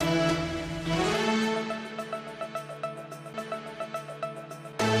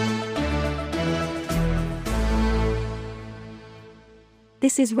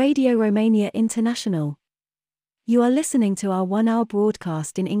This is Radio Romania International. You are listening to our one-hour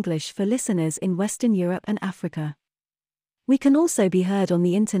broadcast in English for listeners in Western Europe and Africa. We can also be heard on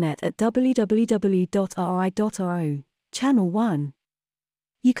the internet at www.rri.ro, Channel 1.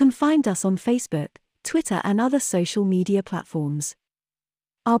 You can find us on Facebook, Twitter and other social media platforms.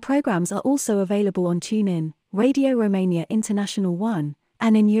 Our programs are also available on TuneIn, Radio Romania International 1,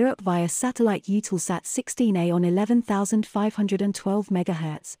 and in Europe via satellite Eutelsat 16A on 11,512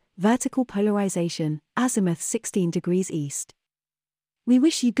 MHz, vertical polarization, azimuth 16 degrees east. We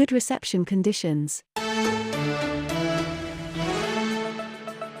wish you good reception conditions.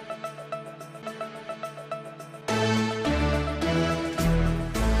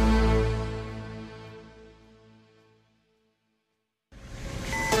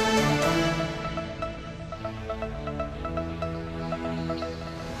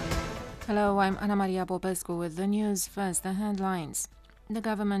 Hello, I'm Ana Maria Popescu with the news. First, the headlines. The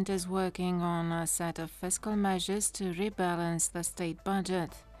government is working on a set of fiscal measures to rebalance the state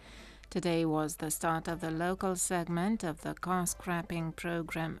budget. Today was the start of the local segment of the car-scrapping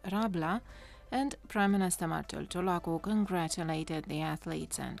program Rabla, and Prime Minister Marcel Ciolacu congratulated the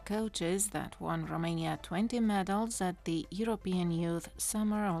athletes and coaches that won Romania 20 medals at the European Youth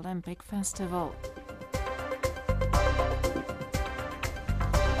Summer Olympic Festival.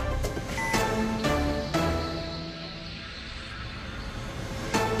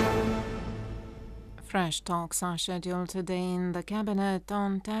 Fresh talks are scheduled today in the cabinet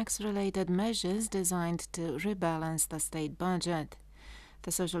on tax-related measures designed to rebalance the state budget.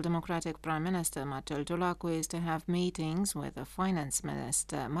 The Social Democratic Prime Minister Marcel Ciolacu is to have meetings with the Finance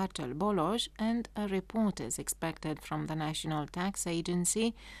Minister Marcel Boloș, and a report is expected from the National Tax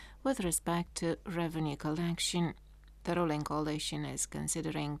Agency with respect to revenue collection. The ruling coalition is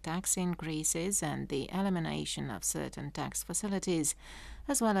considering tax increases and the elimination of certain tax facilities,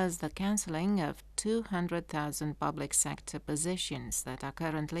 as well as the cancelling of 200,000 public sector positions that are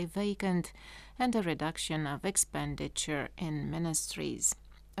currently vacant and a reduction of expenditure in ministries.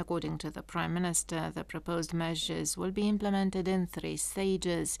 According to the Prime Minister, the proposed measures will be implemented in 3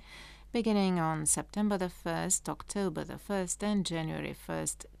 stages, beginning on September the 1st, October the 1st and January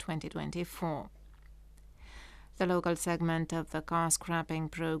 1st, 2024. The local segment of the car-scrapping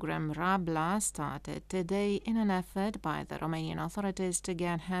program Rabla started today in an effort by the Romanian authorities to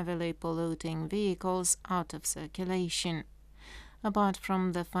get heavily polluting vehicles out of circulation. Apart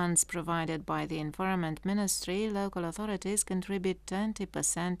from the funds provided by the Environment Ministry, local authorities contribute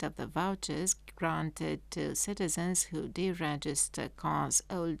 20% of the vouchers granted to citizens who deregister cars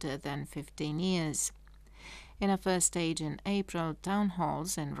older than 15 years. In a first stage in April, town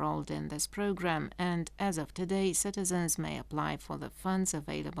halls enrolled in this program, and as of today, citizens may apply for the funds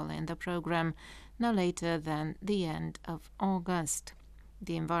available in the program no later than the end of August.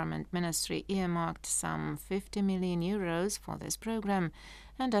 The Environment Ministry earmarked some 50 million euros for this program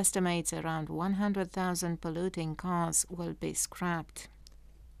and estimates around 100,000 polluting cars will be scrapped.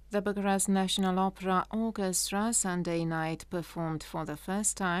 The Bucharest National Opera Orchestra Sunday night performed for the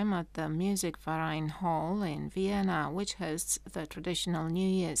first time at the Musikverein Hall in Vienna, which hosts the traditional New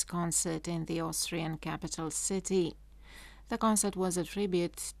Year's concert in the Austrian capital city. The concert was a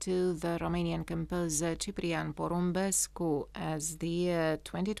tribute to the Romanian composer Ciprian Porumbescu, as the year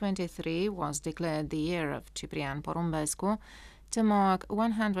 2023 was declared the year of Ciprian Porumbescu, to mark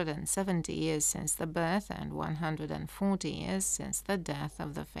 170 years since the birth and 140 years since the death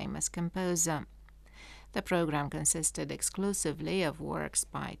of the famous composer. The program consisted exclusively of works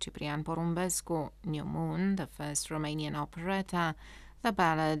by Ciprian Porumbescu: New Moon, the first Romanian operetta, the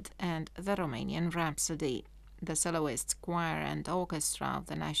ballad, and the Romanian Rhapsody. The soloists, choir and orchestra of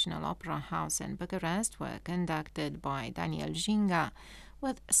the National Opera House in Bucharest were conducted by Daniel Jinga,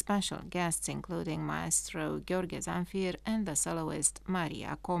 with special guests including Maestro Gheorghe Zanfir and the soloist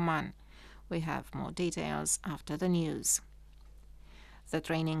Maria Coman. We have more details after the news. The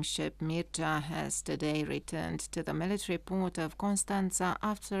training ship Mircea has today returned to the military port of Constanța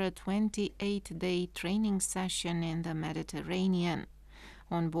after a 28-day training session in the Mediterranean.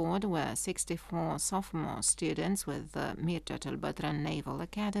 On board were 64 sophomore students with the Mircea cel Bătrân Naval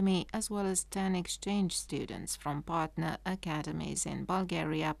Academy, as well as 10 exchange students from partner academies in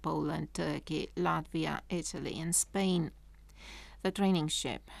Bulgaria, Poland, Turkey, Latvia, Italy and Spain. The training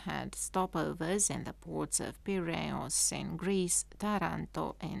ship had stopovers in the ports of Piraeus in Greece,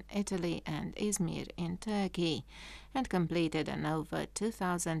 Taranto in Italy and Izmir in Turkey, and completed an over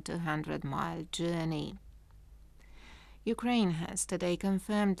 2,200-mile journey. Ukraine has today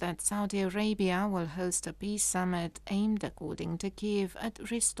confirmed that Saudi Arabia will host a peace summit aimed, according to Kyiv, at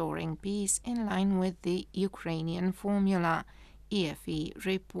restoring peace in line with the Ukrainian formula: EFE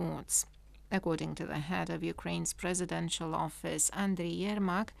reports. According to the head of Ukraine's presidential office, Andriy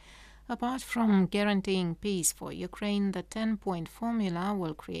Yermak, apart from guaranteeing peace for Ukraine, the 10-point formula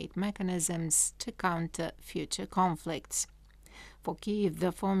will create mechanisms to counter future conflicts. For Kyiv,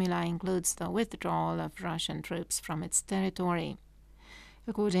 the formula includes the withdrawal of Russian troops from its territory.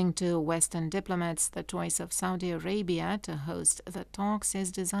 According to Western diplomats, the choice of Saudi Arabia to host the talks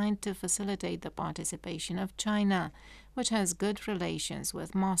is designed to facilitate the participation of China, which has good relations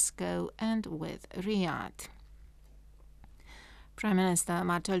with Moscow and with Riyadh. Prime Minister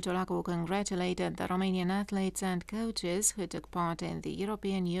Marcel Ciolacu congratulated the Romanian athletes and coaches who took part in the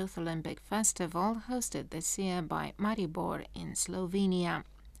European Youth Olympic Festival hosted this year by Maribor in Slovenia.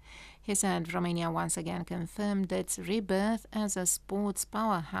 He said Romania once again confirmed its rebirth as a sports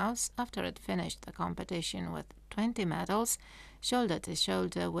powerhouse after it finished the competition with 20 medals, shoulder to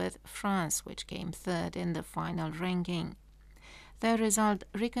shoulder with France, which came third in the final ranking. The result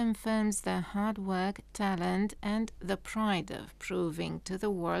reconfirms the hard work, talent, and the pride of proving to the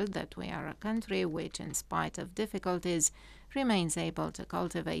world that we are a country which, in spite of difficulties, remains able to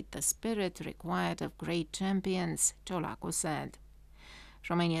cultivate the spirit required of great champions, Ciolacu said.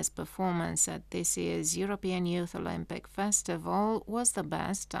 Romania's performance at this year's European Youth Olympic Festival was the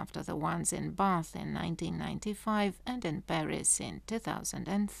best after the ones in Bath in 1995 and in Paris in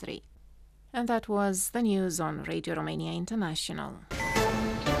 2003. And that was the news on Radio Romania International.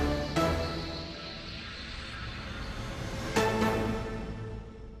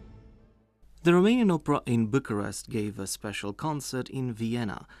 The Romanian Opera in Bucharest gave a special concert in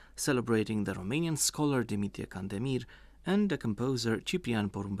Vienna, celebrating the Romanian scholar Dimitrie Cantemir and the composer Ciprian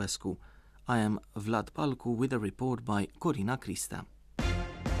Porumbescu. I am Vlad Palcu with a report by Corina Crista.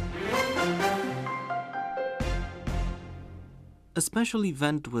 A special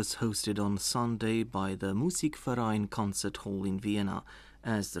event was hosted on Sunday by the Musikverein Concert Hall in Vienna,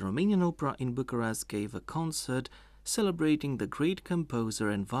 as the Romanian Opera in Bucharest gave a concert celebrating the great composer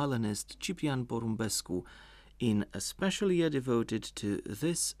and violinist Ciprian Porumbescu in a special year devoted to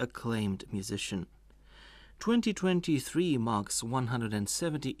this acclaimed musician. 2023 marks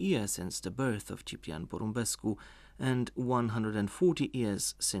 170 years since the birth of Ciprian Porumbescu and 140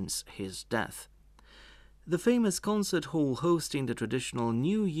 years since his death. The famous concert hall hosting the traditional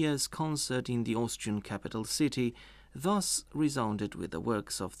New Year's concert in the Austrian capital city thus resounded with the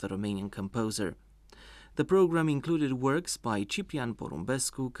works of the Romanian composer. The program included works by Ciprian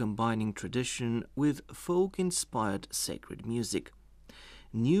Porumbescu combining tradition with folk-inspired sacred music.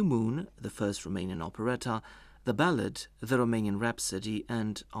 New Moon, the first Romanian operetta, the ballad, the Romanian Rhapsody,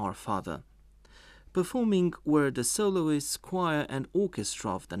 and Our Father. Performing were the soloists, choir and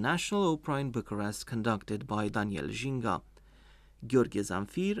orchestra of the National Opera in Bucharest conducted by Daniel Jinga. Gheorghe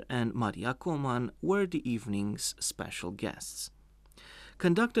Zamfir and Maria Coman were the evening's special guests.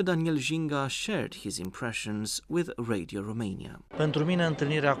 Conductor Daniel Jinga shared his impressions with Radio Romania. Pentru mine,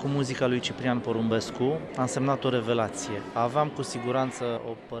 întâlnirea cu muzica lui Ciprian Porumbescu a însemnat o revelație. Aveam cu siguranță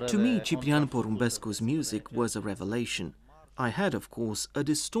o părere... To me, Ciprian Porumbescu's music was a revelation. I had, of course, a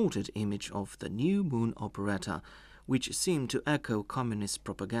distorted image of the New Moon operetta, which seemed to echo communist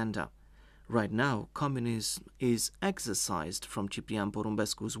propaganda. Right now, communism is exorcised from Ciprian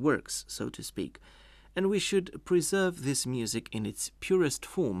Porumbescu's works, so to speak, and we should preserve this music in its purest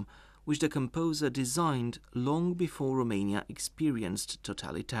form, which the composer designed long before Romania experienced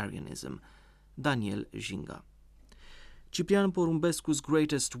totalitarianism. Daniel Jinga. Ciprian Porumbescu's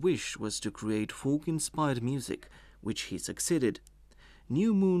greatest wish was to create folk-inspired music, which he succeeded.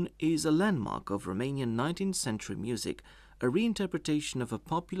 New Moon is a landmark of Romanian 19th century music, a reinterpretation of a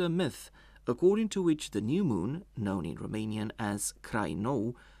popular myth according to which the new moon, known in Romanian as Crai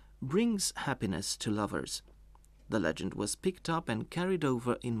Nou, brings happiness to lovers. The legend was picked up and carried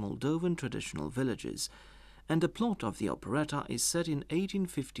over in Moldovan traditional villages, and the plot of the operetta is set in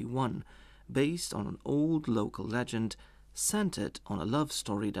 1851, based on an old local legend centered on a love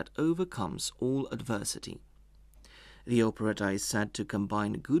story that overcomes all adversity. The operetta is said to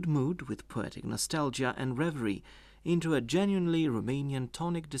combine good mood with poetic nostalgia and reverie into a genuinely Romanian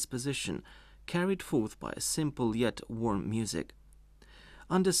tonic disposition carried forth by a simple yet warm music.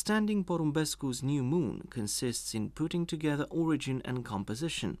 Understanding Porumbescu's New Moon consists in putting together origin and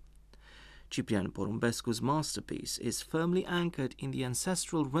composition. Ciprian Porumbescu's masterpiece is firmly anchored in the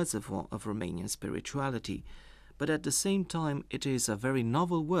ancestral reservoir of Romanian spirituality, but at the same time it is a very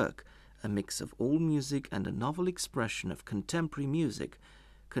novel work, a mix of old music and a novel expression of contemporary music,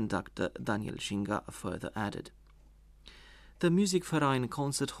 conductor Daniel Jinga further added. The Musikverein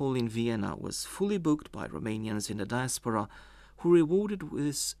Concert Hall in Vienna was fully booked by Romanians in the diaspora, who rewarded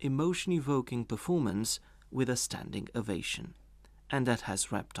this emotion-evoking performance with a standing ovation. And that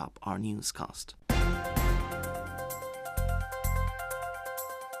has wrapped up our newscast.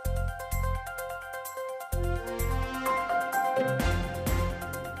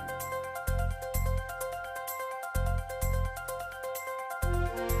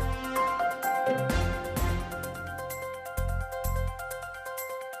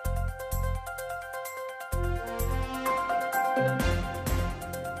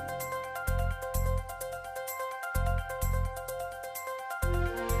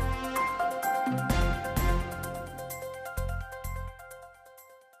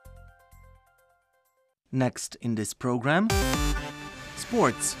 Next in this program,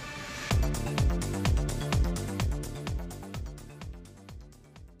 sports.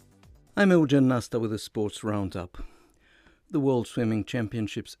 I'm Eugen Nasta with a sports roundup. The World Swimming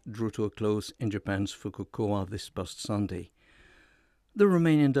Championships drew to a close in Japan's Fukuoka this past Sunday. The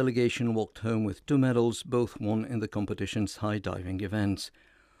Romanian delegation walked home with 2 medals, both won in the competition's high diving events.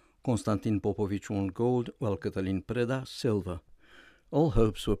 Constantin Popovic won gold, while Cătălin Preda silver. All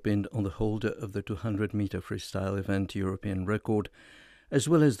hopes were pinned on the holder of the 200-meter freestyle event European record, as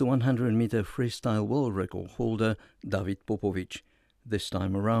well as the 100-meter freestyle world record holder David Popovic. This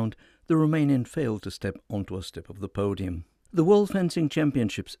time around, the Romanian failed to step onto a step of the podium. The World Fencing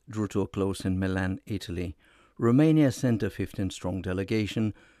Championships drew to a close in Milan, Italy. Romania sent a 15-strong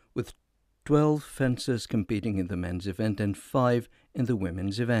delegation, with 12 fencers competing in the men's event and 5 in the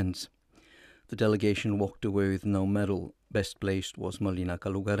women's events. The delegation walked away with no medal. Best placed was Malina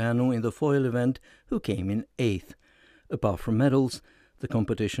Calugareanu in the foil event, who came in 8th. Apart from medals, the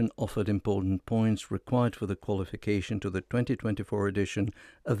competition offered important points required for the qualification to the 2024 edition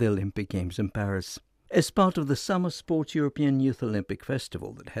of the Olympic Games in Paris. As part of the Summer Sports European Youth Olympic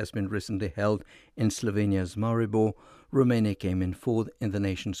Festival that has been recently held in Slovenia's Maribor, Romania came in 4th in the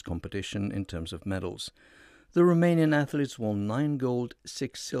nation's competition in terms of medals. The Romanian athletes won 9 gold,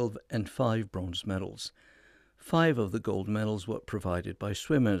 6 silver and 5 bronze medals. 5 of the gold medals were provided by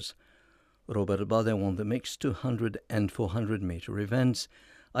swimmers. Robert Bade won the mixed 200 and 400 meter events.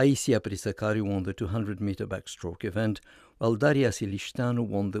 Aisia Prisacari won the 200 meter backstroke event, while Daria Silișteanu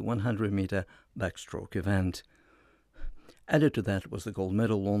won the 100 meter backstroke event. Added to that was the gold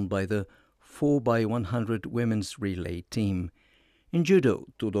medal won by the 4x100 women's relay team. In judo,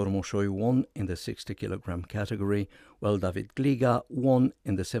 Tudor Moșoi won in the 60 kg category, while David Gliga won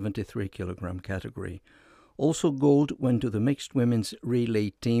in the 73 kg category. Also gold went to the mixed women's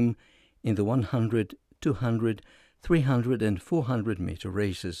relay team in the 100, 200, 300 and 400 meter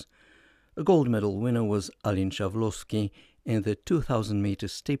races. A gold medal winner was Alin Shavlovsky in the 2000 meter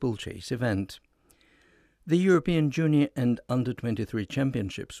steeplechase event. The European Junior and Under-23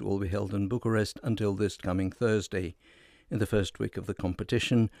 Championships will be held in Bucharest until this coming Thursday. In the first week of the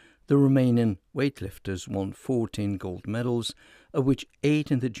competition, the Romanian weightlifters won 14 gold medals, of which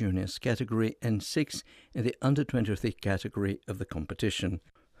 8 in the juniors category and 6 in the under-23 category of the competition.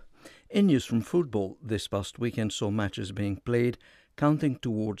 In news from football, this past weekend saw matches being played, counting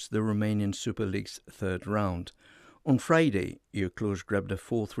towards the Romanian Super League's third round. On Friday, Cluj grabbed a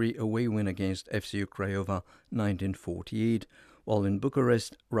 4-3 away win against FCU Craiova 1948, while in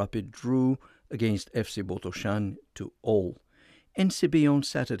Bucharest, Rapid drew against FC Botoșani 2-2. In Sibiu on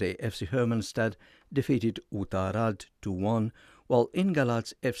Saturday, FC Hermannstad defeated UTA Arad 2-1, while in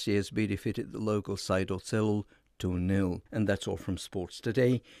Galați, FCSB defeated the local side Oțelul 2-0. And that's all from sports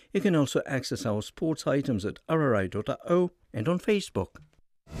today. You can also access our sports items at rri.ro and on Facebook.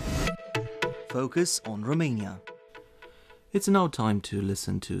 Focus on Romania. It's now time to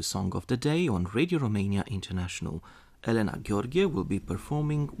listen to Song of the Day on Radio Romania International. Elena Gheorghe will be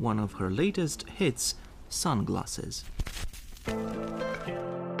performing one of her latest hits, Sunglasses.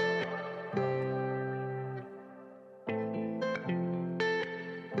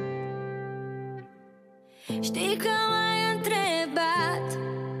 Știi că m-ai întrebat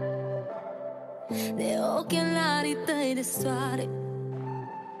de ochelarii tăi de soare.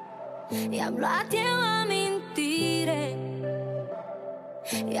 I-am luat eu amintire,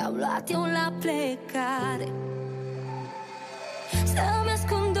 i-am luat eu la plecare. Să-mi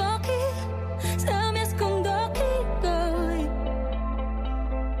ascund ochii, să-mi ascund ochii tăi,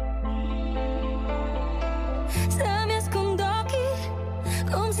 să-mi ascund ochii,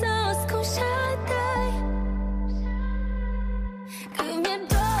 cum să ascund și-ai tăi. Când mi-e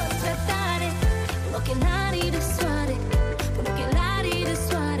dor prea tare, pun ochelarii de soare, pun ochelarii de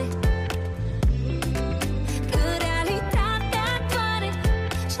soare. Când realitatea doare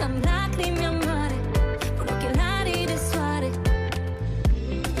și-am lacrimi amare, pun ochelarii de soare.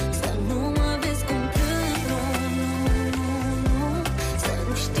 Să nu mă vezi cum plâng, nu, nu, nu, nu. Să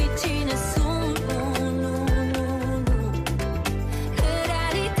nu știi cine sunt, nu, nu, nu, nu.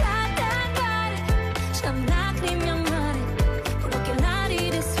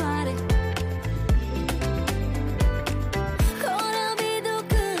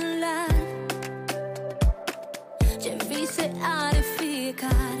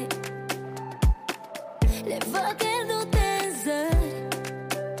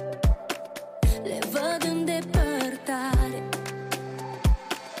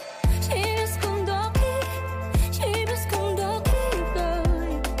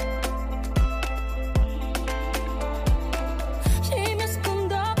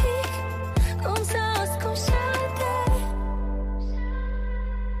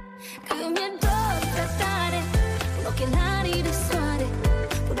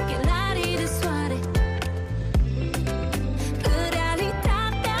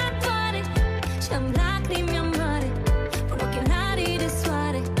 și-am lacrimi amare pun ochelarii de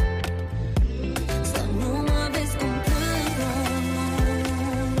soare. Să nu mă vezi cum plâng, nu,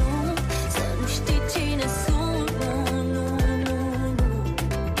 nu, nu. Să nu știi cine sunt, nu, nu, nu, nu.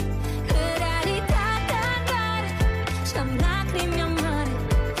 Că realitatea doare și-am lacrimi amare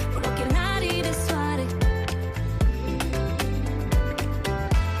pun ochelarii de soare.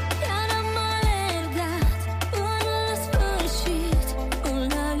 Iar am alergat până la sfârșit, până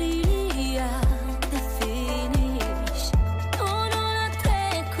la linia de finish. Unul a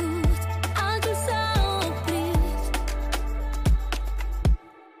trecut, altul s-a oprit.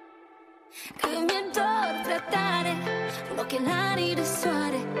 Când mi-e dor prea tare, pun ochelarii de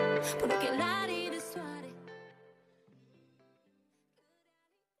soare, pun ochelarii de soare.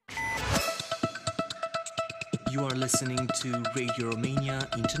 You are listening to Radio Romania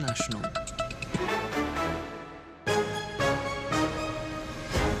International.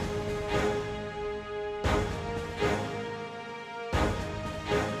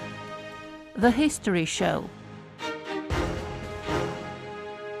 The History Show.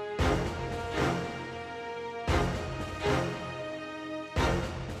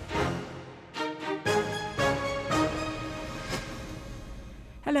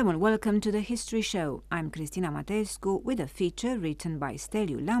 Hello and welcome to the History Show. I'm Cristina Matescu with a feature written by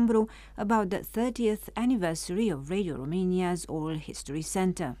Steliu Lambru about the 30th anniversary of Radio Romania's Oral History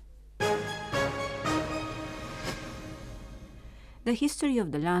Centre. The history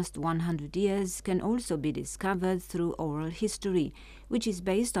of the last 100 years can also be discovered through oral history, which is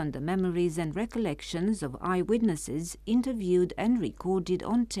based on the memories and recollections of eyewitnesses interviewed and recorded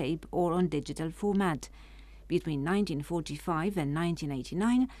on tape or on digital format. Between 1945 and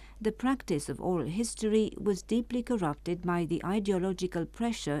 1989, the practice of oral history was deeply corrupted by the ideological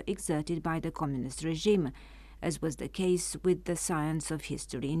pressure exerted by the communist regime, as was the case with the science of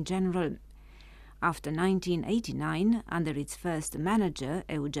history in general. After 1989, under its first manager,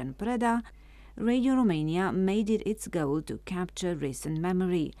 Eugen Preda, Radio Romania made it its goal to capture recent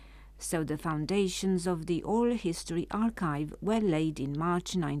memory, so the foundations of the Oral History Archive were laid in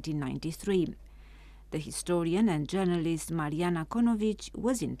March 1993. The historian and journalist Mariana Konovic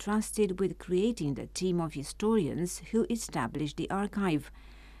was entrusted with creating the team of historians who established the archive.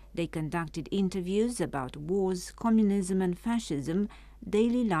 They conducted interviews about wars, communism and fascism,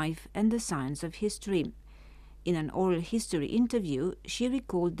 daily life and the science of history. In an oral history interview, she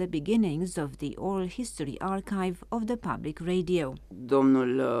recalled the beginnings of the Oral History Archive of the public radio.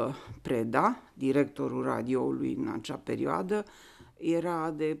 Domnul Preda, directorul radioului în acea perioadă,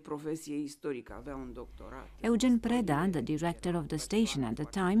 era de profesie istorică, avea un doctorat. Eugen Preda, the director of the station at the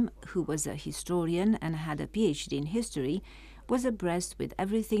time, who was a historian and had a PhD in history, was abreast with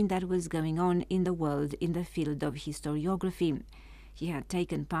everything that was going on in the world in the field of historiography. He had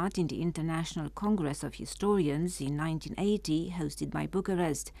taken part in the International Congress of Historians in 1980, hosted by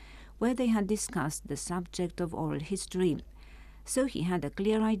Bucharest, where they had discussed the subject of oral history. So he had a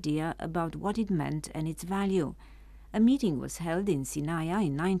clear idea about what it meant and its value. A meeting was held in Sinaia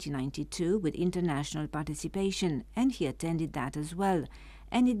in 1992 with international participation, and he attended that as well,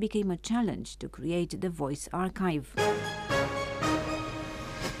 and it became a challenge to create the Voice Archive.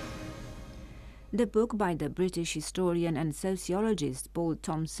 The book by the British historian and sociologist Paul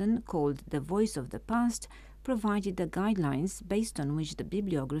Thompson, called The Voice of the Past, provided the guidelines based on which the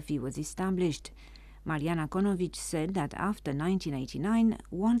bibliography was established. Mariana Konovic said that after 1989,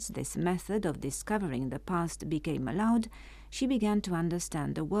 once this method of discovering the past became allowed, she began to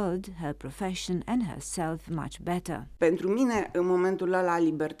understand the world, her profession and herself much better. Pentru mine, în momentul ăla,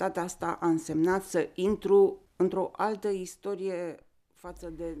 libertatea asta a însemnat să intru într-o altă istorie față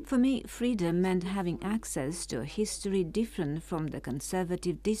de... For me, freedom meant having access to a history different from the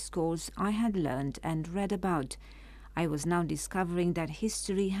conservative discourse I had learned and read about. I was now discovering that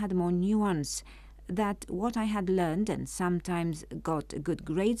history had more nuance, that what I had learned and sometimes got good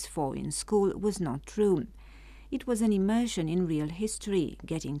grades for in school was not true. It was an immersion in real history,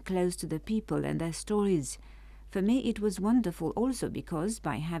 getting close to the people and their stories. For me, it was wonderful also because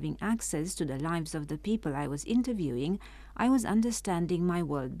by having access to the lives of the people I was interviewing, I was understanding my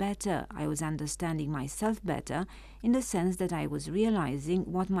world better, I was understanding myself better, in the sense that I was realizing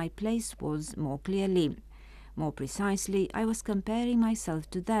what my place was more clearly. More precisely, I was comparing myself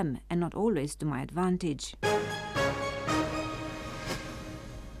to them, and not always to my advantage.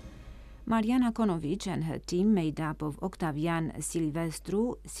 Mariana Konovic and her team, made up of Octavian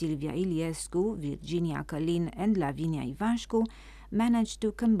Silvestru, Silvia Iliescu, Virginia Călin and Lavinia Ivașcu, managed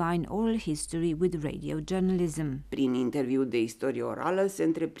to combine oral history with radio journalism. Prin interviu de istorie orală se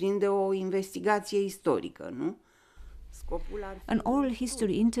întreprinde o investigație istorică, nu? An oral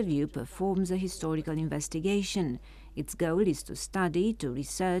history interview performs a historical investigation. Its goal is to study, to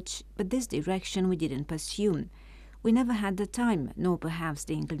research, but this direction we didn't pursue. We never had the time, nor perhaps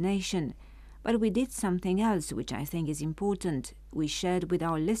the inclination. But we did something else which I think is important. We shared with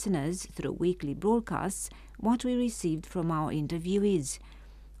our listeners, through weekly broadcasts, what we received from our interviewees.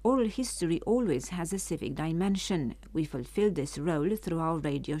 Oral history always has a civic dimension. We fulfill this role through our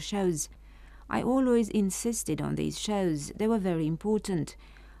radio shows. I always insisted on these shows. They were very important.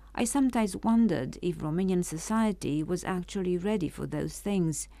 I sometimes wondered if Romanian society was actually ready for those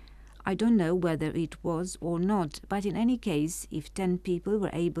things. I don't know whether it was or not, but in any case, if 10 people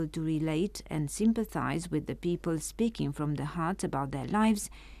were able to relate and sympathize with the people speaking from the heart about their lives,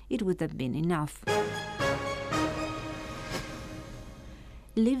 it would have been enough.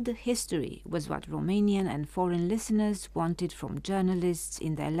 Lived history was what Romanian and foreign listeners wanted from journalists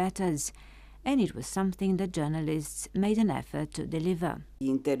in their letters, and it was something that journalists made an effort to deliver.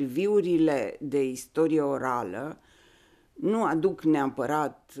 Interviurile de istorie orală nu aduc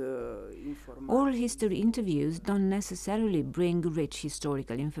neapărat informații. Oral history interviews don't necessarily bring rich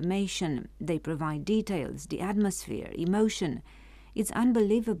historical information. They provide details, the atmosphere, emotion. It's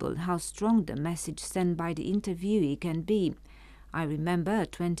unbelievable how strong the message sent by the interviewee can be. I remember a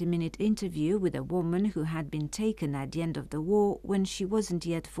 20-minute interview with a woman who had been taken at the end of the war when she wasn't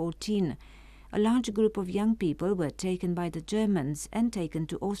yet 14. A large group of young people were taken by the Germans and taken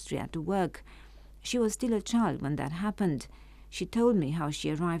to Austria to work. She was still a child when that happened. She told me how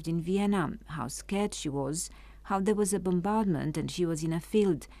she arrived in Vienna, how scared she was, how there was a bombardment and she was in a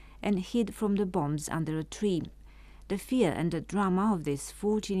field and hid from the bombs under a tree. The fear and the drama of this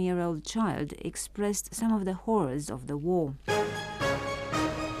 14-year-old child expressed some of the horrors of the war.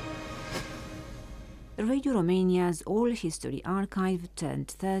 Radio Romania's Oral History Archive turned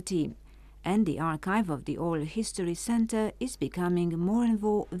 30, and the archive of the Oral History Center is becoming more and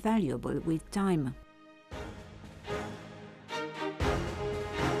more valuable with time.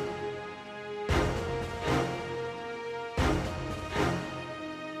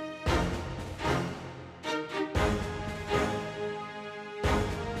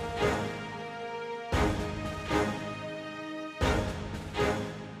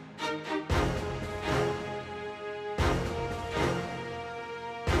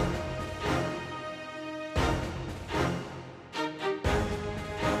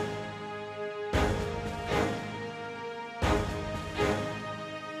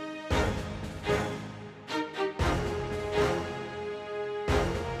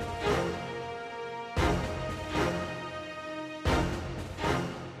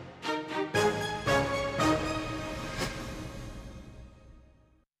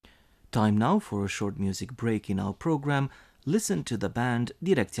 Time now for a short music break in our program. Listen to the band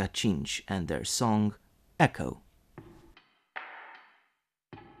Direcția 5 and their song Echo.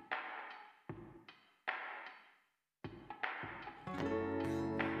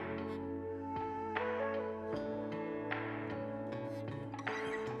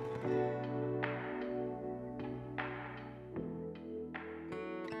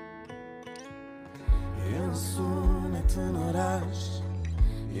 E sunet în oraș,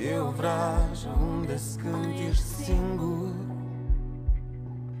 e o vrajă unde-ți când ești singur,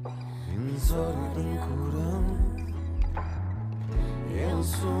 în zorul din curând. E un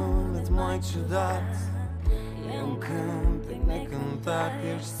sunet mai ciudat, e un cântec necântat,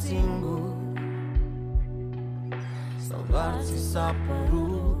 ești singur, sau doar ți s-a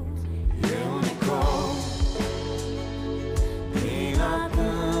părut. E un ecou din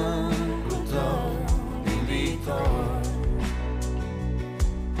adâncul tău, din viitor,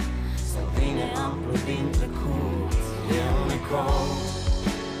 sau vine amplu din trecut. E un ecou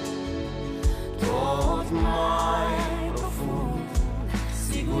tot mai profund,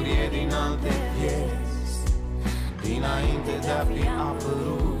 sigur e din alte vieți, dinainte de-a fi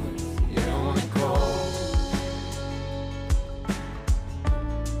apărut. E un ecou.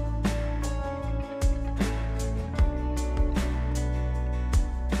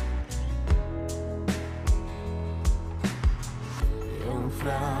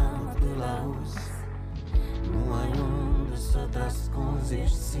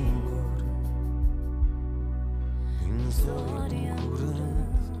 Ești singur, în zori din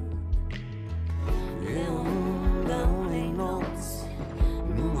curând. E unda unei nopți,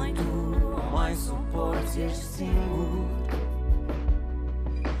 nu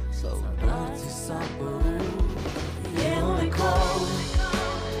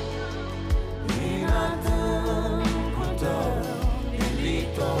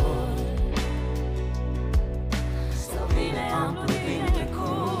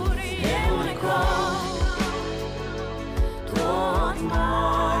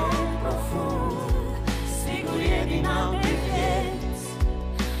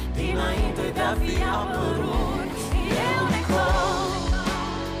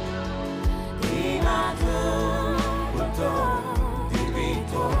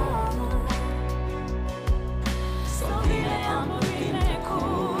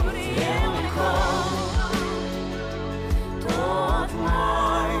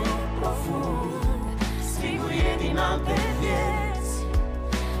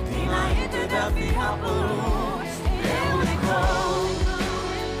a fi apărut e unicor.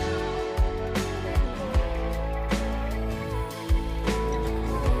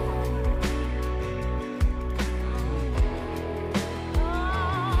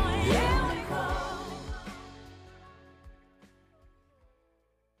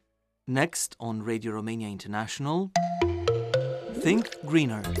 Next on Radio Romania International, Think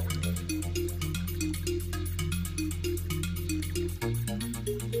Greener.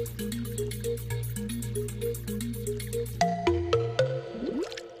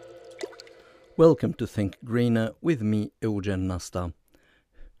 Welcome to Think Greener with me, Eugen Nasta.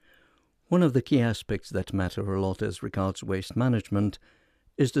 One of the key aspects that matter a lot as regards waste management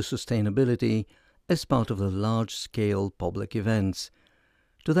is the sustainability as part of the large-scale public events.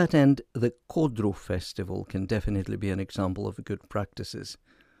 To that end, the Codru Festival can definitely be an example of good practices.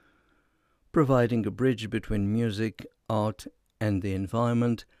 Providing a bridge between music, art and the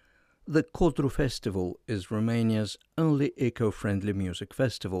environment, the Codru Festival is Romania's only eco-friendly music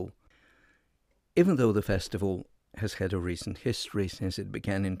festival. Even though the festival has had a recent history since it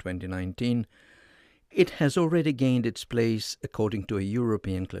began in 2019, it has already gained its place according to a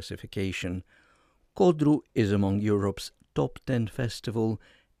European classification. Codru is among Europe's top 10 festival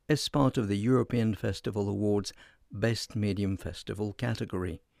as part of the European Festival Awards Best Medium Festival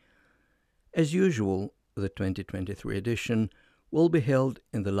category. As usual, the 2023 edition will be held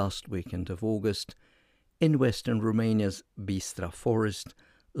in the last weekend of August in western Romania's Bistra forest,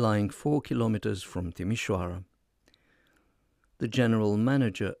 lying 4 kilometers from Timișoara. The general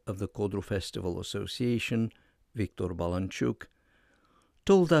manager of the Codru Festival Association, Victor Balanciuc,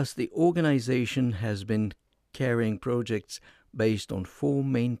 told us the organization has been carrying projects based on 4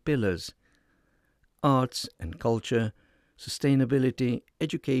 main pillars: arts and culture, sustainability,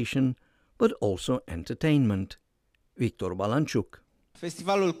 education, but also entertainment. Victor Balanciuc.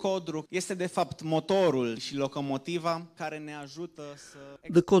 Festivalul Codru este de fapt motorul și locomotiva care ne ajută să...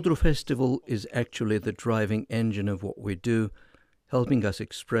 The Codru Festival is actually the driving engine of what we do, helping us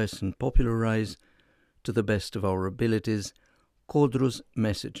express and popularize, to the best of our abilities, Codru's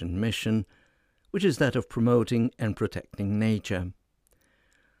message and mission, which is that of promoting and protecting nature.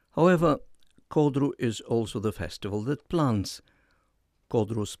 However, Codru is also the festival that plants.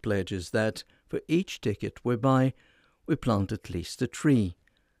 Codru's pledge is that for each ticket we buy, we plant at least a tree.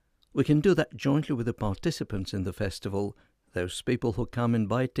 We can do that jointly with the participants in the festival, those people who come and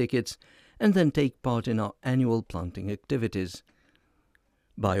buy tickets and then take part in our annual planting activities.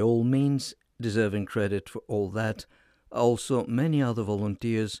 By all means, deserving credit for all that are also many other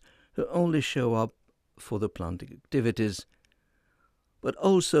volunteers who only show up for the planting activities, but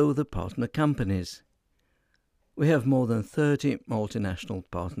also the partner companies. We have more than 30 multinational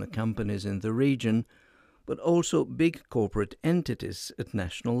partner companies in the region, but also big corporate entities at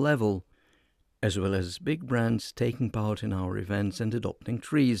national level, as well as big brands taking part in our events and adopting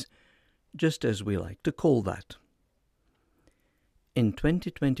trees, just as we like to call that. In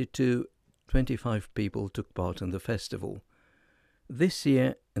 2022, 25 people took part in the festival. This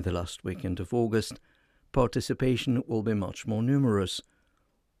year, in the last weekend of August, participation will be much more numerous,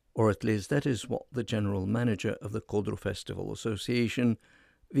 or at least that is what the general manager of the Codru Festival Association,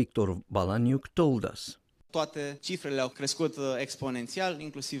 Victor Balanciuc, told us. Toate cifrele au crescut exponențial,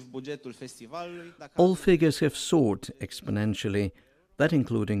 inclusiv bugetul festivalului. All figures have soared exponentially, that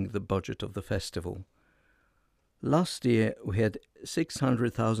including the budget of the festival. Last year we had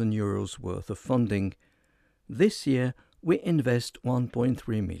 600,000 euros worth of funding. This year we invest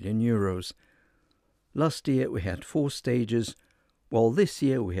 1.3 million euros. Last year we had 4 stages, while this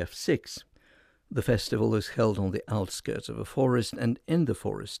year we have 6. The festival is held on the outskirts of a forest and in the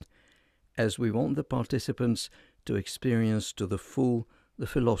forest, as we want the participants to experience to the full the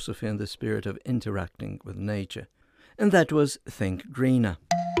philosophy and the spirit of interacting with nature. And that was Think Greener.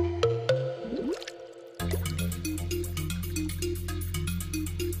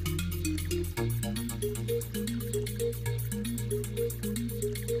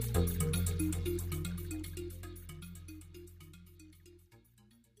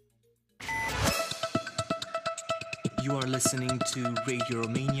 You are listening to Radio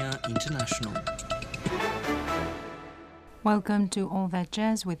Romania International. Welcome to All That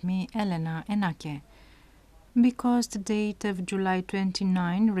Jazz with me, Elena Enache. Because the date of July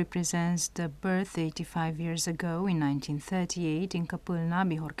 29 represents the birth 85 years ago in 1938 in Căpâlna,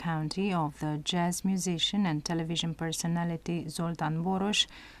 Bihor County, of the jazz musician and television personality Zoltan Boros,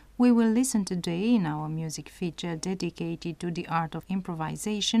 we will listen today in our music feature dedicated to the art of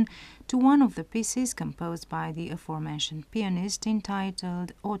improvisation to one of the pieces composed by the aforementioned pianist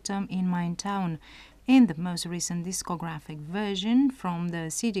entitled Autumn in My Town,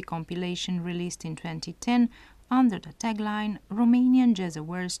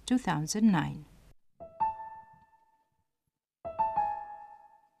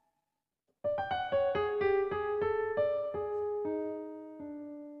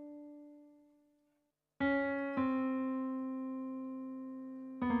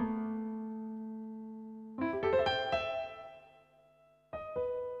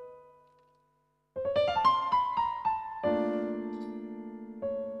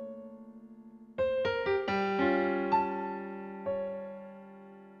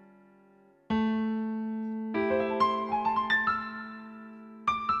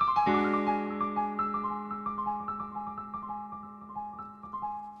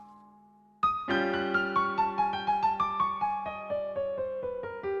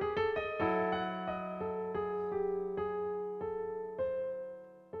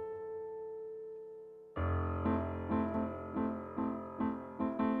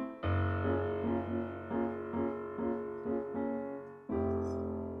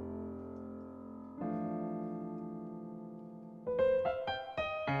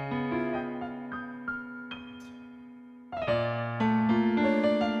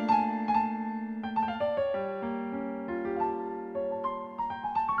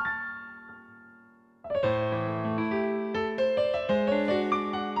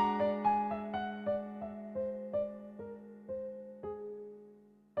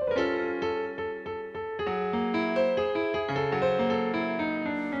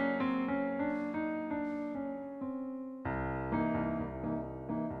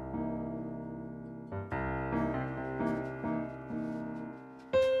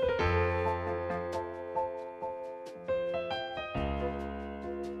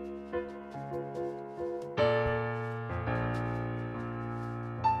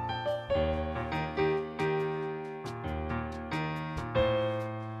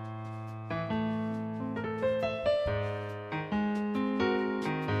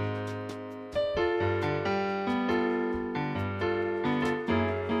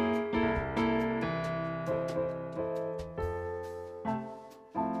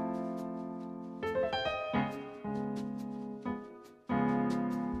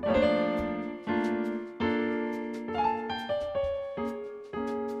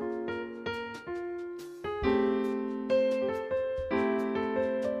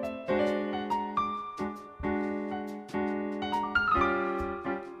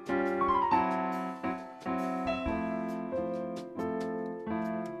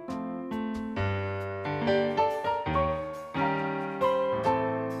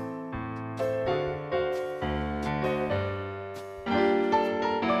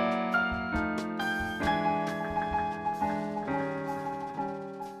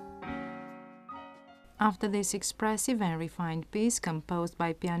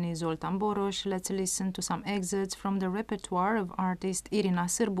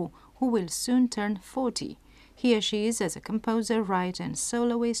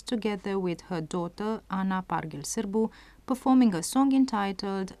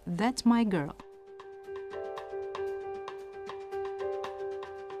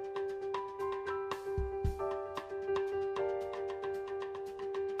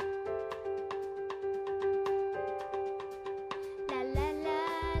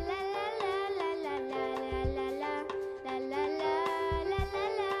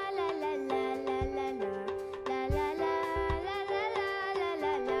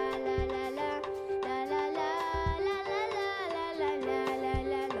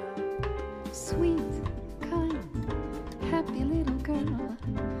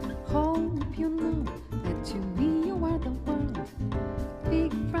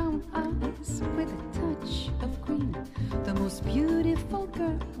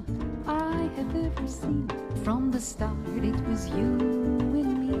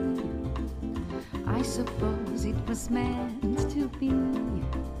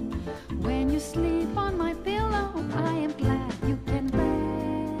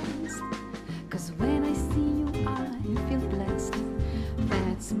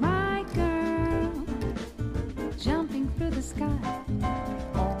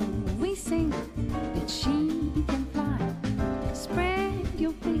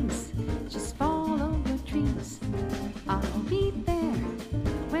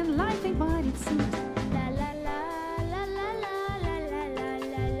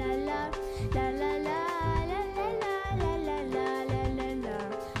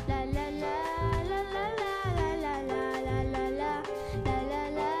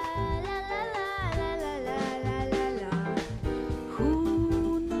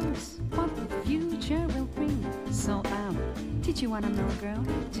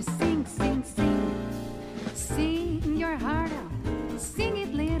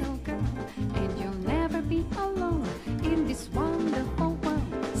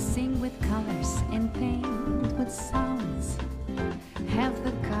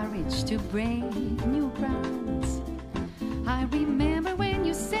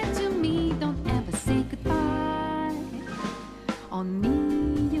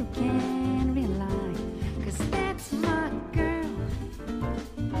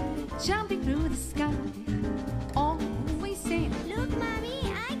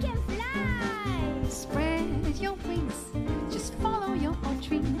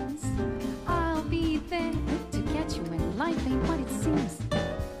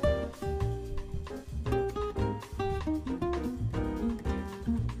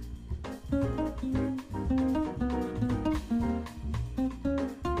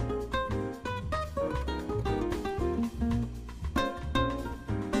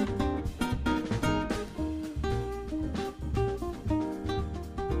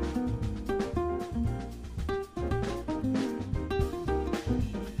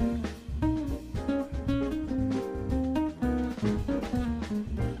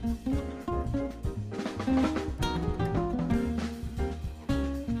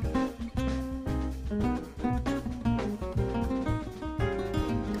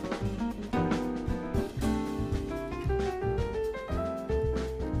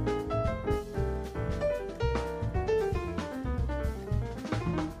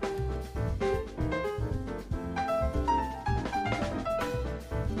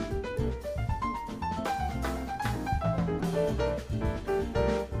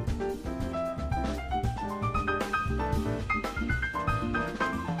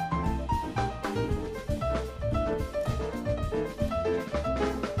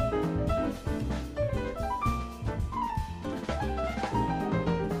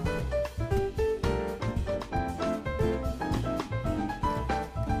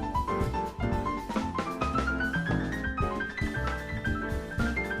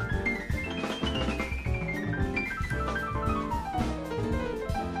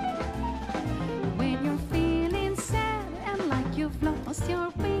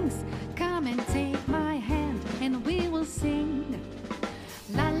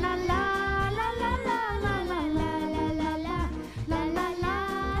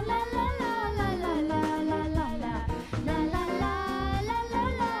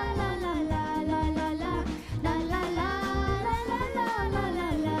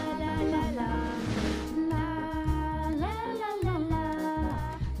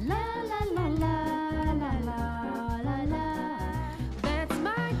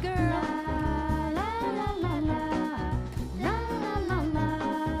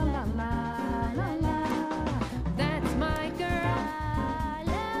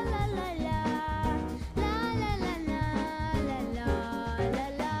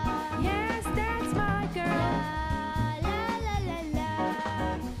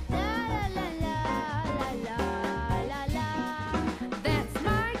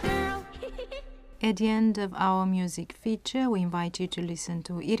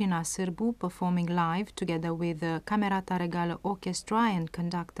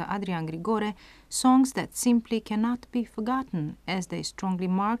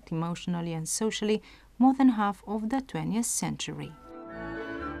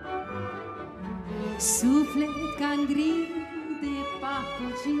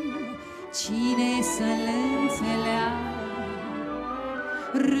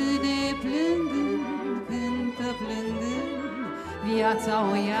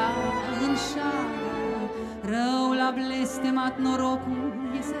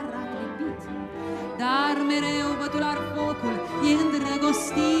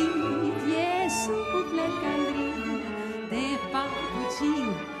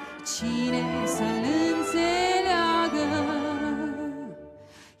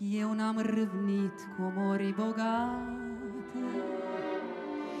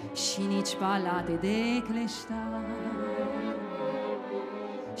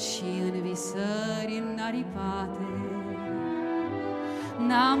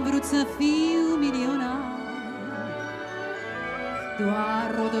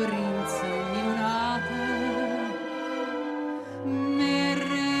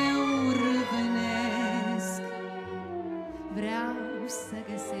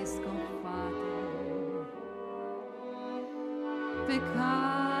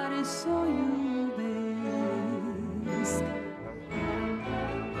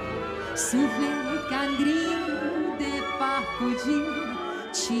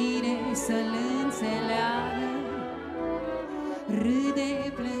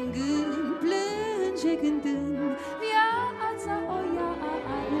 râde plângând, plânge cântând, viața o ia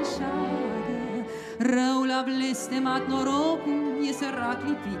în șagă. Rău l-a blestemat norocul, e sărac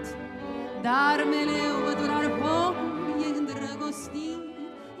lipit, dar meleu vădurar focul, e îndrăgostit,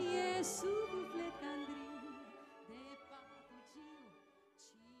 e suflet candrin, de papuciu,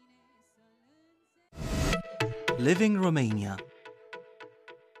 cine să-l Living Romania.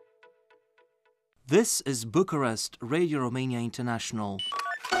 This is Bucharest Radio Romania International.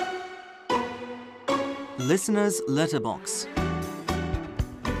 Listeners' Letterbox.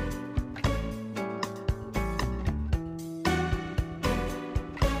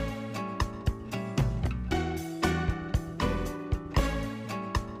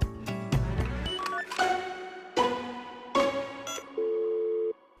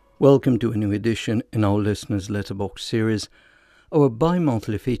 Welcome to a new edition in our Listeners' Letterbox series, our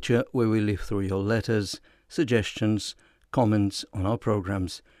bi-monthly feature where we live through your letters, suggestions, comments on our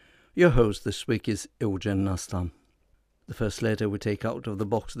programs. Your host this week is Eugen Nasta. The first letter we take out of the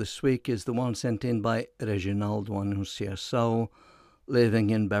box this week is the one sent in by Reginaldo Anunciação,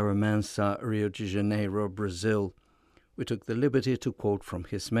 living in Barra Mansa, Rio de Janeiro, Brazil. We took the liberty to quote from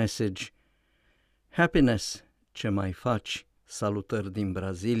his message, "Happiness, ce mai faci? Salutări din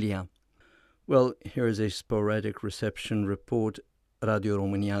Brasilia." Well, here is a sporadic reception report, Radio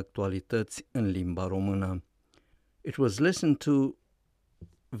România Actualități în limba română. It was listened to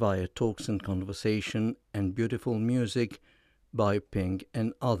via talks and conversation and beautiful music by Ping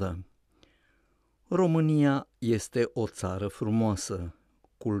and other. România este o țară frumoasă,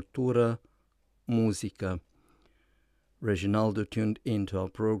 cultură, muzică. Reginaldo tuned into our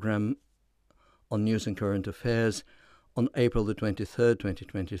program on news and current affairs on April the 23rd,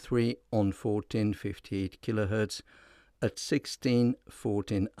 2023, on 1458 kilohertz at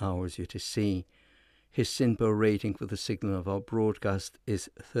 16:14 hours UTC. His SINPO rating for the signal of our broadcast is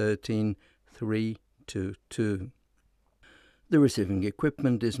 13322. The receiving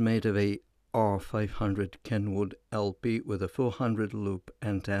equipment is made of a R500 Kenwood LP with a 400 loop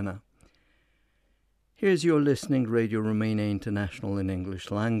antenna. Here's your listening Radio Romania International in English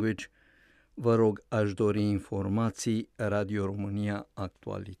language. Vă rog, aș dori informații, Radio România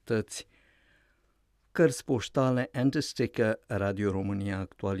Actualități, cărți poștale and a sticker, Radio România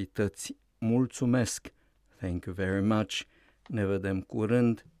Actualități. Mulțumesc. Thank you very much. Ne vedem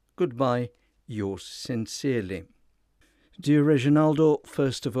curând. Goodbye. Yours sincerely. Dear Reginaldo,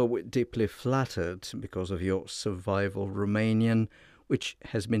 first of all, we're deeply flattered because of your survival Romanian, which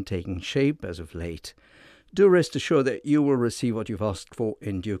has been taking shape as of late. Do rest assured that you will receive what you've asked for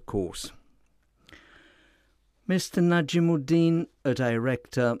in due course. Mr. Najimuddin, a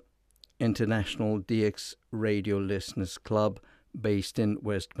director, International DX Radio Listeners Club, based in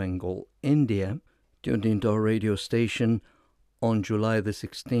West Bengal, India, tuned into our radio station on July the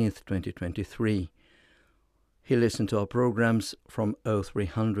 16th, 2023. He listened to our programs from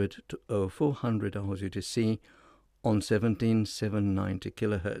 0300 to 0400 hours UTC on 17790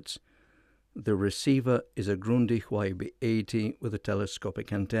 kilohertz. The receiver is a Grundig YB80 with a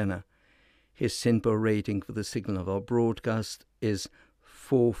telescopic antenna. His SINPO rating for the signal of our broadcast is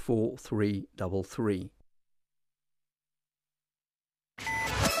 44333.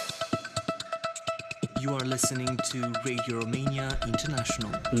 You are listening to Radio Romania International.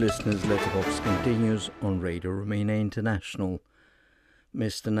 Listeners' Letterbox continues on Radio Romania International.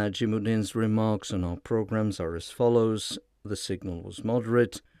 Mr. Najimuddin's remarks on our programs are as follows. The signal was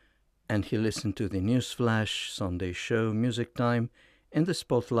moderate, and he listened to the News Flash, Sunday Show, Music Time, In the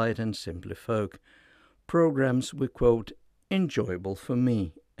Spotlight and Simply Folk. Programs we quote, enjoyable for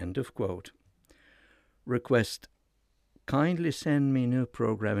me, end of quote. Request, kindly send me new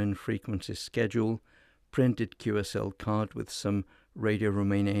program and frequency schedule, printed QSL card with some Radio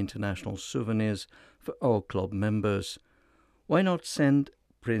Romania International souvenirs for all club members. Why not send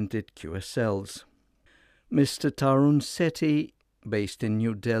printed QSLs? Mr. Tarun Sethi, based in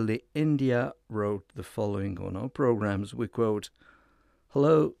New Delhi, India, wrote the following on our programs. We quote,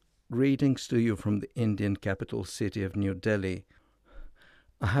 "Hello, greetings to you from the Indian capital city of New Delhi.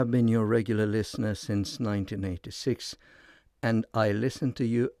 I have been your regular listener since 1986, and I listen to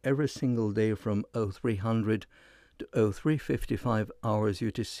you every single day from 0300 to 0355 hours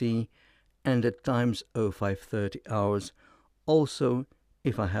UTC, and at times 0530 hours, also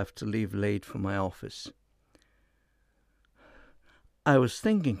if I have to leave late for my office. I was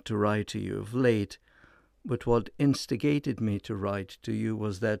thinking to write to you of late, but what instigated me to write to you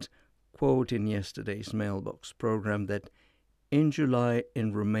was that quote in yesterday's mailbox program that in July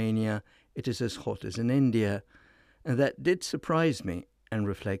in Romania it is as hot as in India, and that did surprise me and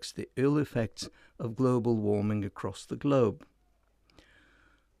reflects the ill effects of global warming across the globe.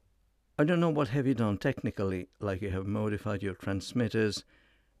 I don't know what have you done technically, like you have modified your transmitters,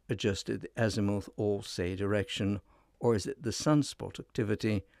 adjusted the azimuth or, say, direction, or is it the sunspot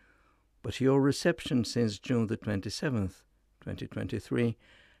activity, but your reception since June the 27th, 2023,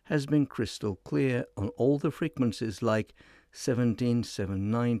 has been crystal clear on all the frequencies like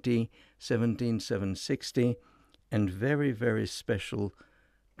 17,790, 17,760, and very, very special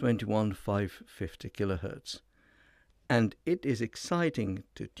 21,550 kHz. And it is exciting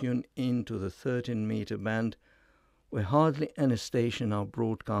to tune into the 13-meter band where hardly any station now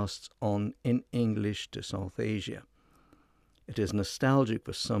broadcasts on in English to South Asia. It is nostalgic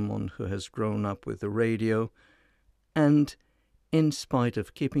for someone who has grown up with the radio, and in spite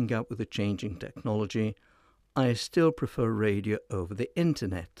of keeping up with the changing technology, I still prefer radio over the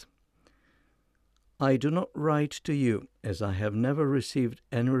internet. I do not write to you, as I have never received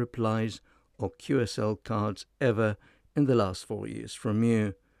any replies or QSL cards ever in the last 4 years from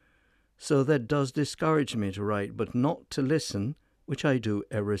you. So that does discourage me to write, but not to listen, which I do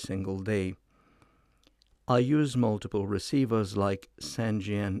every single day. I use multiple receivers like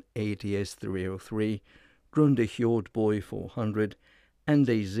Sanjian ATS-303, Grunde Hjordboy 400, and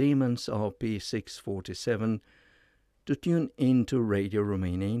a Siemens RP647 to tune into Radio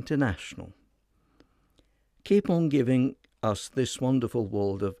Romania International. Keep on giving us this wonderful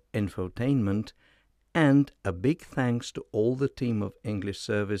world of infotainment, and a big thanks to all the team of English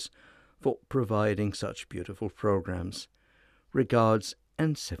Service for providing such beautiful programs. Regards,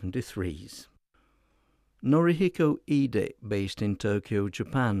 and 73s. Norihiko Ide, based in Tokyo,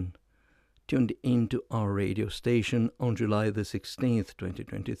 Japan, tuned into our radio station on July the 16th,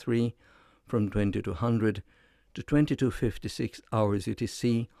 2023, from 2200 to 2256 hours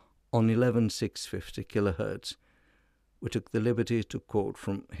UTC on 11,650 kHz. We took the liberty to quote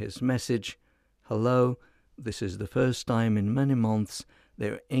from his message, "Hello, this is the first time in many months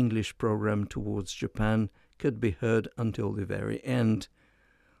their English program towards Japan could be heard until the very end.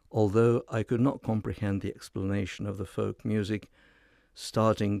 Although I could not comprehend the explanation of the folk music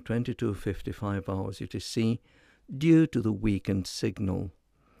starting 22:55 hours UTC due to the weakened signal.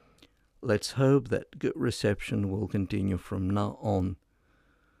 Let's hope that good reception will continue from now on.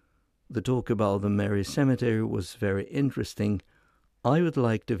 The talk about the Mary Cemetery was very interesting. I would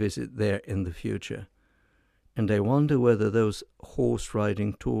like to visit there in the future. And I wonder whether those horse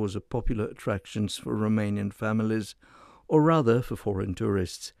riding tours are popular attractions for Romanian families, or rather for foreign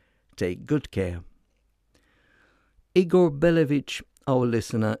tourists. Take good care." Igor Belevich, our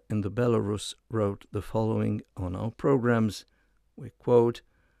listener in the Belarus, wrote the following on our programs. We quote,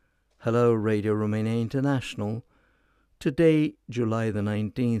 "Hello, Radio Romania International. Today, July the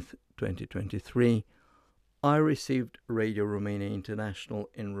 19th, 2023, I received Radio Romania International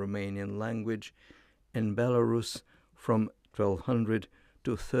in Romanian language in Belarus from 1200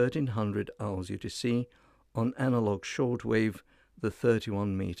 to 1300 hours UTC on analog shortwave, the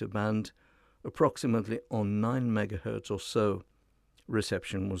 31-meter band, approximately on 9 MHz or so.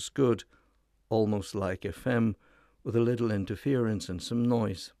 Reception was good, almost like FM, with a little interference and some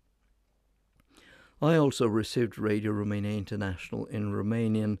noise. I also received Radio Romania International in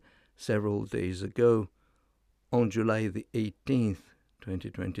Romanian several days ago, on July the 18th,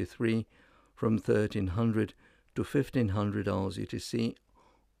 2023, from 1300 to 1500 hours UTC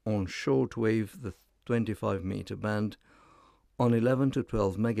on shortwave, the 25-meter band, on 11 to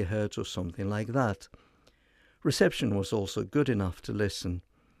 12 MHz or something like that. Reception was also good enough to listen.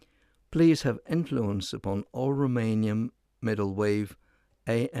 Please have influence upon all Romanian middle wave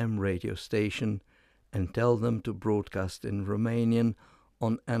AM radio station and tell them to broadcast in Romanian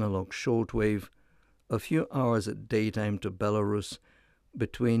on analog shortwave a few hours at daytime to Belarus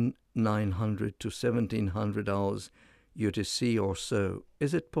between 900 to 1700 hours UTC or so.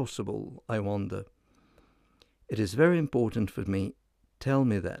 Is it possible, I wonder? It is very important for me. Tell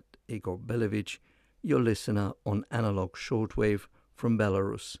me that, Igor Belevich, your listener on analog shortwave from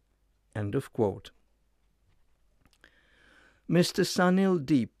Belarus." End of quote. Mr. Sanil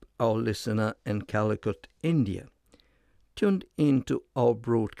Deep, our listener in Calicut, India, tuned into our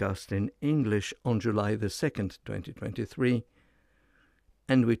broadcast in English on July the 2nd, 2023,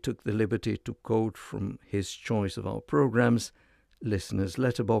 and we took the liberty to quote from his choice of our programs, Listener's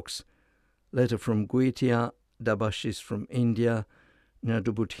Letterbox, letter from Guitia, Dabashis from India,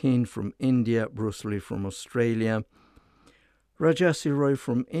 Nadubuthin from India, Bruce Lee from Australia, Rajasi Roy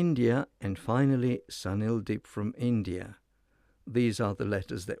from India, and finally Sanil Deep from India. These are the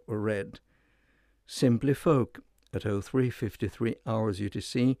letters that were read. Simply Folk, at 03:53 hours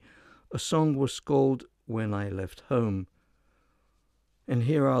UTC, a song was called When I Left Home. And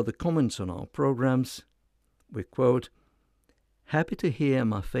here are the comments on our programs. We quote, Happy to hear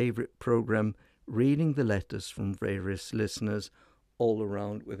my favourite programme, reading the letters from various listeners all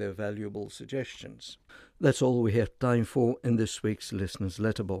around with their valuable suggestions. That's all we have time for in this week's Listeners'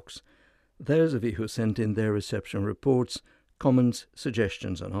 Letterbox. Those of you who sent in their reception reports, comments,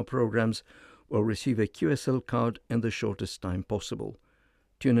 suggestions on our programmes will receive a QSL card in the shortest time possible.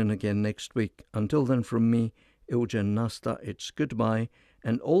 Tune in again next week. Until then, from me, Eugen Nasta, it's goodbye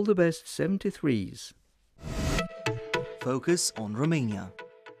and all the best 73s. Focus on Romania.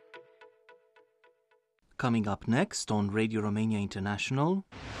 Coming up next on Radio Romania International,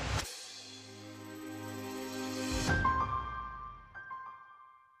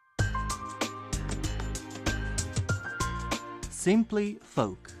 Simply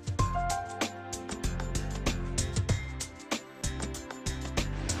Folk.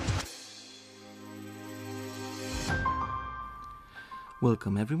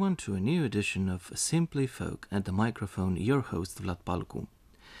 Welcome everyone to a new edition of Simply Folk. At the microphone, your host Vlad Palcu.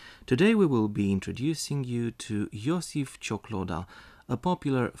 Today we will be introducing you to Iosif Ciocloda, a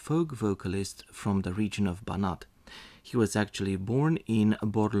popular folk vocalist from the region of Banat. He was actually born in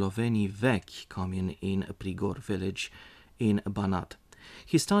Borloveni Vechi commune in Prigor village in Banat.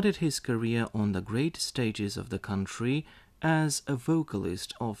 He started his career on the great stages of the country as a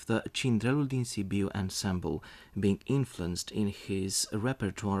vocalist of the Cindrelul din Sibiu ensemble, being influenced in his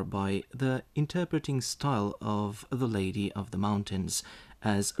repertoire by the interpreting style of the Lady of the Mountains,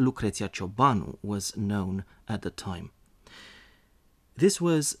 as Lucreția Ciobanu was known at the time. This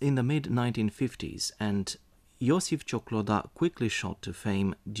was in the mid-1950s, and Iosif Ciocloda quickly shot to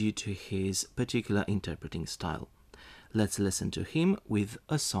fame due to his particular interpreting style. Let's listen to him with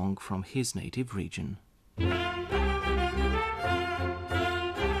a song from his native region.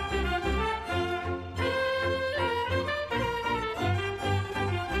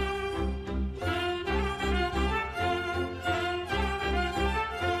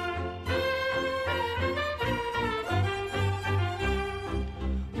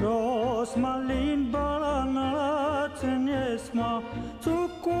 Rosmalin balanaț în esma, tu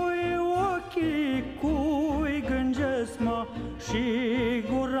cui ochii cui gângesma, și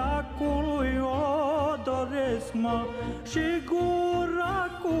guracului o doresc mă, și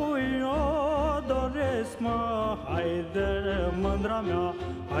guracului o doresc mă. Haide mândra mea,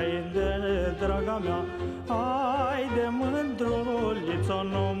 haide draga mea, haide mândruliță,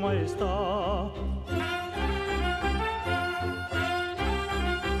 nu mai sta.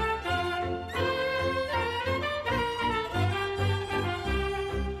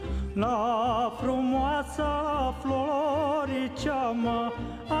 La frumoasa floricea mă,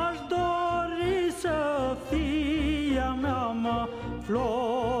 aș dori să fie a mea mă,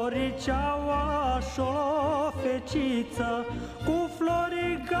 floriceaua și-o feciță, cu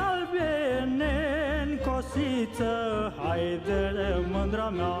flori galbene în cosiță. Haide mândra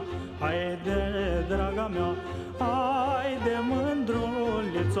mea, haide draga mea, haide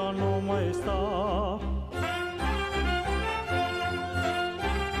mândruliță, nu mai sta.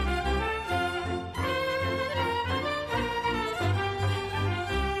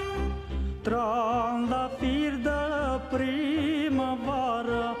 Trandafir de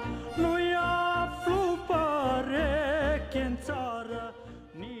primăvară, nu-i aflu pereche în țară,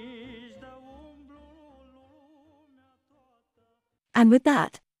 nici de umblu lumea toată. And with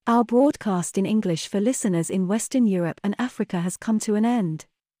that, our broadcast in English for listeners in Western Europe and Africa has come to an end.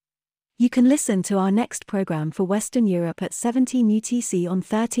 You can listen to our next program for Western Europe at 17 UTC on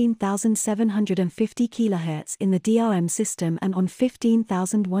 13,750 kHz in the DRM system and on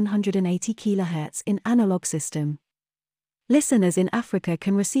 15,180 kHz in analog system. Listeners in Africa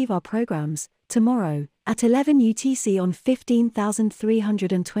can receive our programs tomorrow at 11 UTC on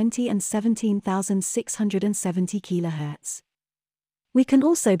 15,320 and 17,670 kHz. We can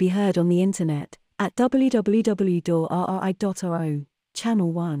also be heard on the internet at www.rri.ro,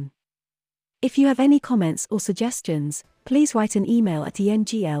 Channel 1. If you have any comments or suggestions, please write an email at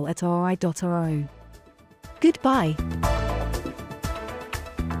engl@rri.ro. Goodbye.